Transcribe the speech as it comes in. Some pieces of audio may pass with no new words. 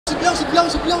Hi,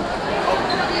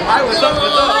 what's up?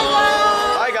 What's up?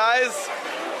 Hi, guys.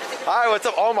 Hi, what's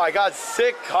up? Oh my God,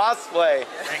 sick cosplay.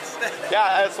 Thanks.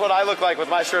 Yeah, that's what I look like with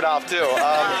my shirt off too.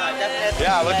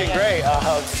 Yeah, looking great.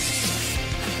 All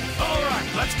right,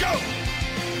 let's go.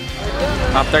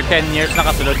 After 10 years,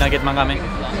 nakasulod na git man kami.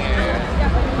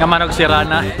 Nga manog si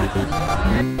Rana.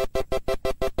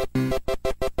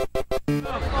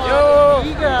 Yo!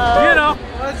 You know?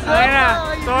 Ayun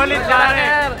na. Solid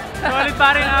pare. Solid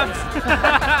pare ng abs.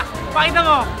 Pakita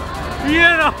mo. You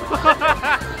know?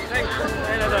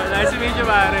 Nice to meet you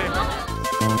pare.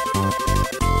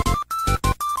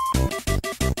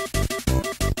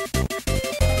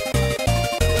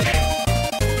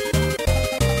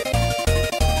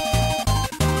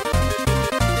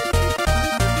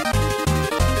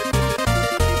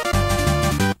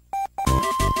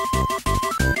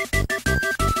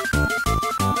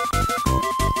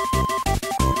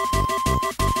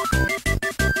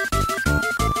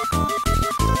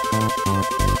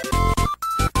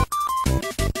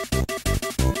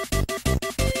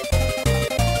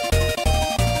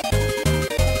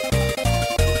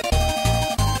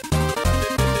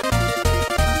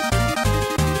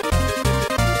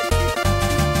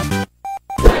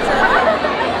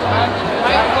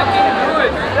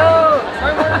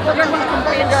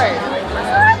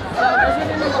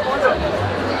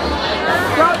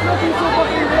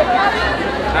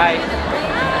 Hi.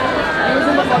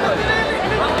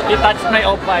 He touched my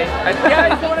opay.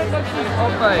 Yeah, he's the one that touched my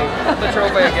opay. Touch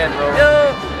your opay again, bro.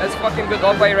 Yo. That's fucking good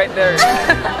opay right there. Nice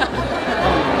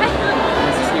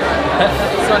to see you.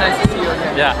 So nice to see you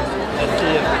again. Yeah. Let's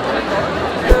see you.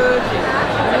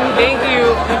 Thank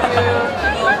you. Thank you.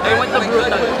 I want the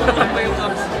brutal.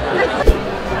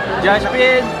 Josh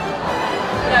Pin.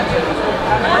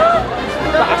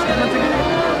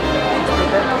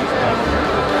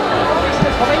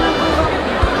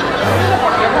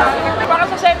 Para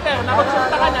sa center,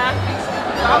 nakapagsunta ka na.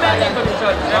 Baka may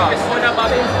information. Gusto mo na ba?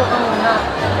 Facebook ka muna.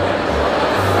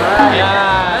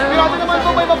 Ayan. Sigurado naman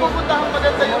po may mapupuntahan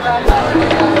maganda yun.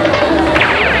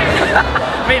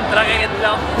 May intrakit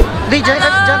lang. Di, dyan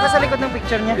ka sa likod ng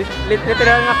picture niya.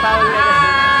 Literal nga foul na kasi.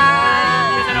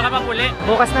 Kasi ano ka pa puli?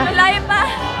 Bukas na. July pa.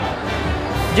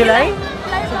 July?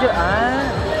 July pa.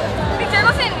 Picture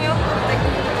ko sa inyo.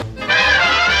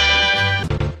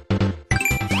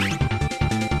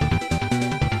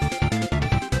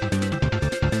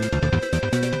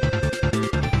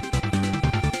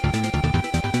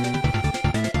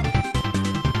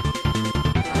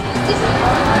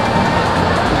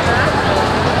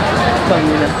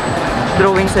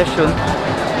 Drawing session.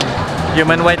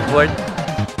 Human whiteboard.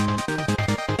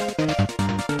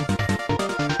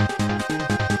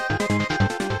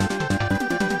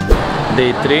 Day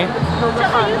 3.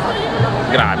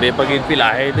 Grabe pag yung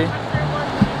pilahe ito.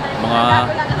 Mga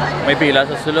may pila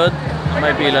sa sulod,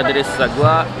 may pila dito sa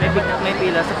sagwa, May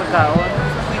pila sa pagkaon.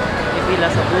 May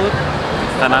pila sa booth.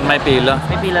 tanan may pila.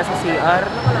 May pila sa CR.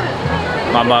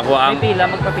 Mama ko ang May pila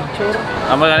magpa-picture.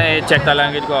 check ta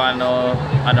lang gid ko ano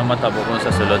matabo kung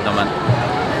sa sulod naman.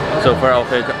 So far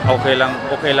okay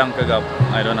lang kagab.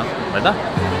 I don't know. Basta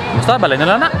basta balay na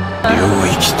lang na.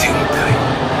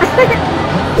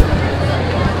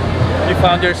 You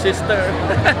found your sister.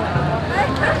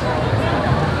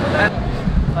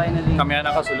 Finally. Kami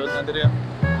na nakasulod na diri.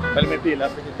 Bali may pila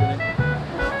pa dito rin.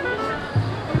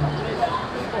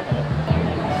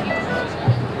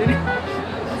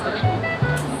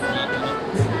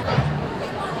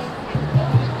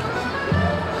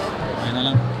 Ayun na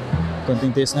lang.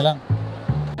 Konting taste na lang.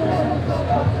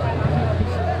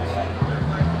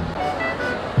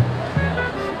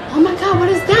 Oh my God,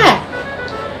 what is that?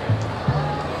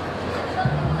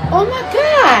 Oh my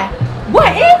God,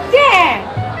 what is that?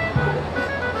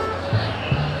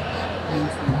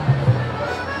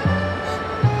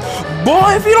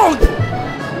 Boy, if you don't...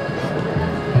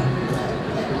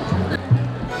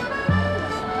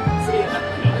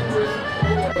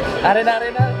 Are na.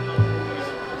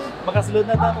 Makasulod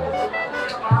na tayo.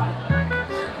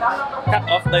 Cut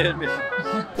off na yun.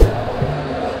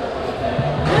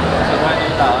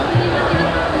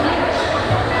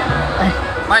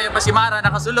 May pa si Mara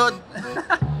nakasulod.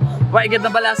 Why gid na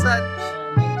balasan?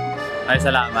 Ay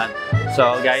salamat.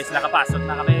 So guys, nakapasok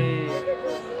na kami.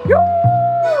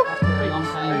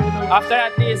 After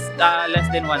at least less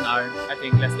than 1 hour. I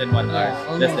think less than 1 hour.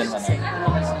 Less than 1 hour.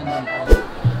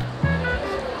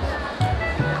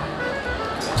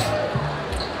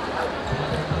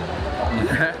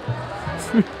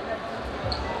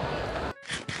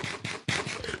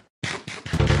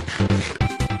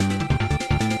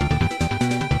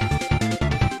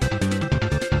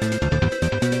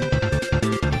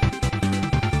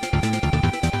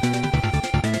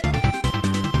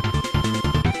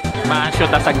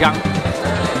 shoot as a gang.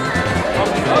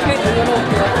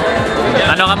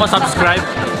 Ano nga mo, subscribe,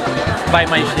 buy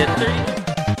my shit.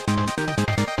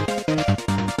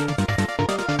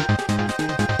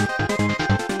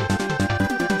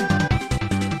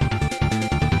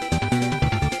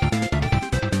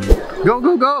 Go,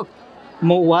 go, go!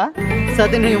 MOA? Sa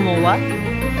atin na yung MOA?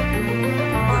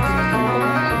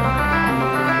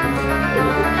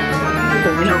 Ito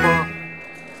ko.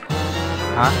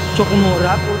 Ha?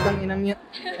 Chokomura? Putang inang yan.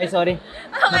 Ay, sorry.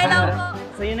 Okay lang po.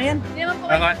 Sa'yo na yan. Hindi naman po.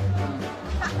 Angat.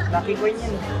 Lucky coin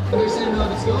yan.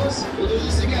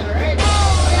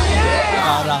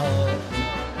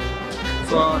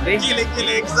 Sorry.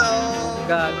 Kilig-kilig zone!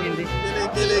 Gago, hindi.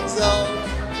 Kilig-kilig zone!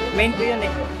 Main ko yun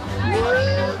eh.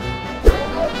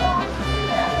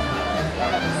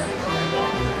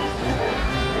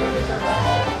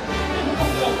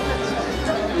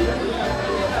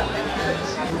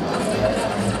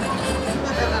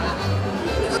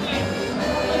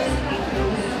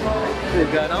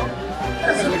 Gano?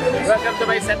 Welcome to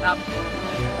my setup.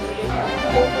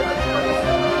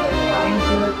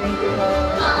 Thank you.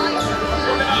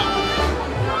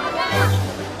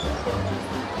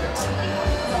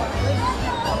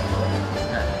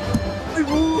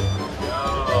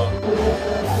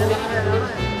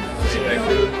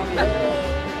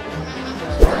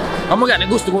 Amo gani,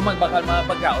 gusto mo magbakal mga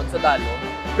pagkaon sa dalo,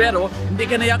 pero hindi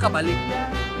ka na yakabalik.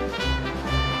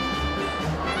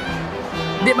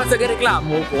 Hindi man sa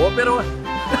reklamo ko, pero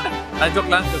joke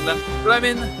lang. Pero I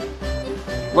mean,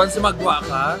 once magwa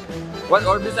ka,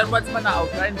 once manaog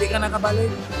ka, hindi ka nakabalik.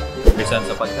 Bisan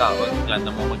sa pagkaon, plan na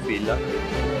mo magpila.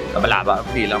 Kabalaba ang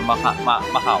pila,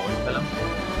 makaon ka lang.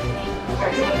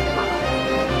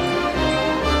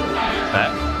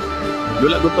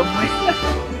 Gula gutom mo eh.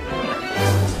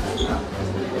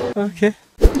 Okay.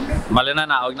 Mali na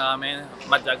naog na kami.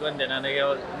 Matyago, hindi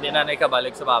na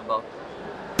nakabalik sa babaw.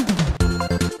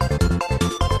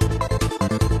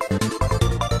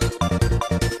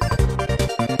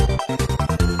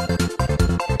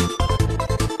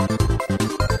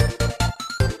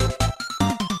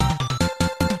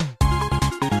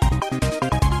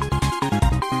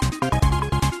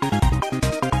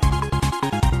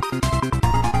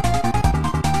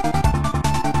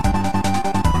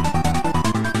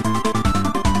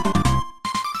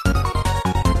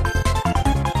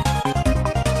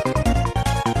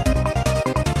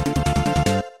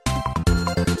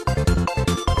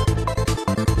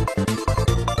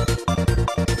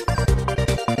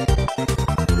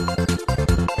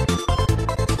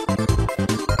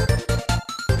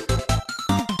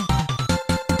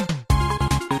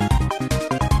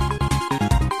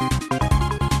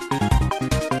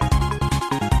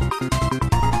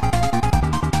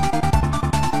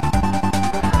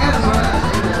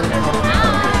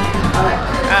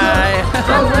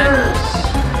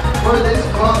 For this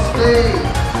cosplay.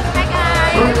 Hi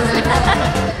guys!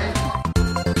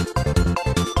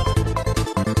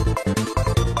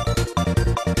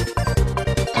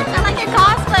 I like your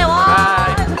cosplay,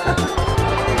 wow!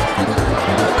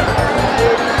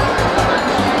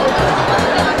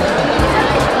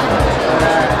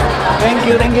 Thank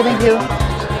you.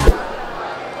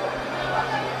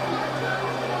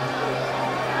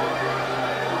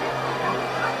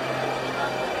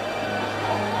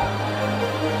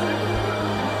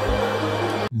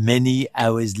 Many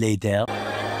hours later.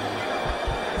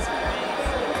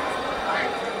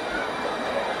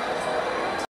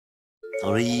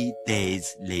 Three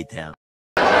days later.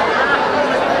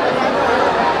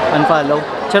 Unfollow.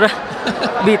 Tsura.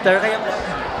 Bitter kaya